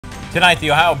Tonight,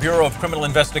 the Ohio Bureau of Criminal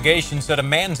Investigation said a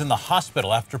man's in the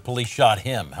hospital after police shot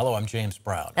him. Hello, I'm James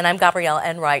Brown. And I'm Gabrielle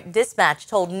Enright. Dispatch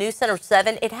told News Center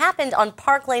 7 it happened on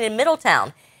Park Lane in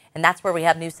Middletown. And that's where we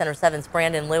have News Center 7's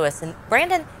Brandon Lewis. And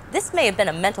Brandon, this may have been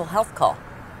a mental health call.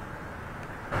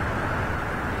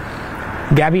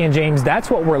 Gabby and James, that's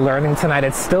what we're learning tonight.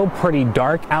 It's still pretty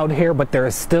dark out here, but there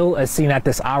is still a scene at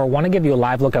this hour. I want to give you a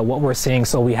live look at what we're seeing.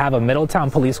 So we have a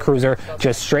Middletown police cruiser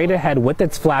just straight ahead with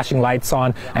its flashing lights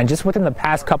on. And just within the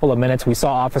past couple of minutes, we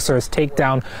saw officers take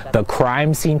down the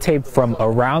crime scene tape from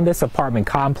around this apartment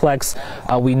complex.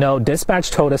 We know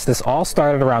dispatch told us this all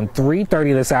started around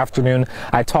 3:30 this afternoon.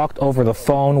 I talked over the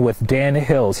phone with Dan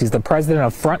Hills. He's the president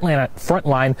of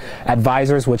Frontline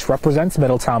Advisors, which represents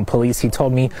Middletown Police. He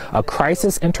told me a crisis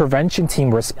intervention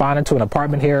team responded to an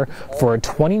apartment here for a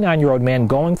 29-year-old man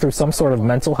going through some sort of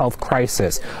mental health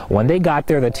crisis. When they got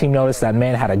there, the team noticed that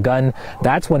man had a gun.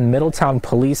 That's when Middletown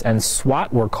Police and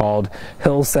SWAT were called.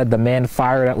 Hills said the man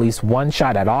fired at least one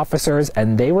shot at officers,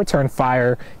 and they returned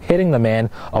fire, hitting the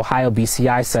man. Ohio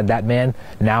BCI said that man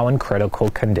now in critical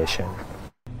condition.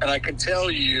 And I can tell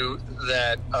you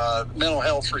that mental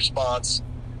health response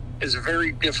is a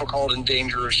very difficult and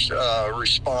dangerous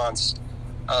response.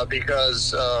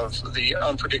 Because of the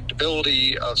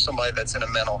unpredictability of somebody that's in a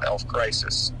mental health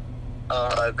crisis.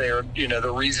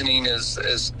 The reasoning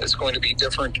is going to be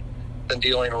different than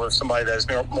dealing with somebody that's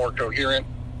more coherent.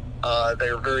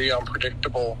 They're very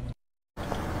unpredictable.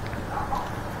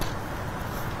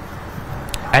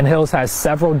 And Hills has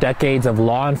several decades of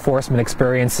law enforcement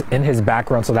experience in his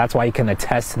background, so that's why he can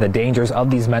attest to the dangers of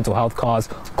these mental health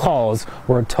calls.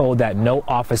 We're told that no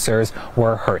officers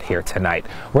were hurt here tonight.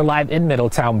 We're live in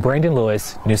Middletown. Brandon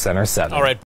Lewis, News Center 7. All right.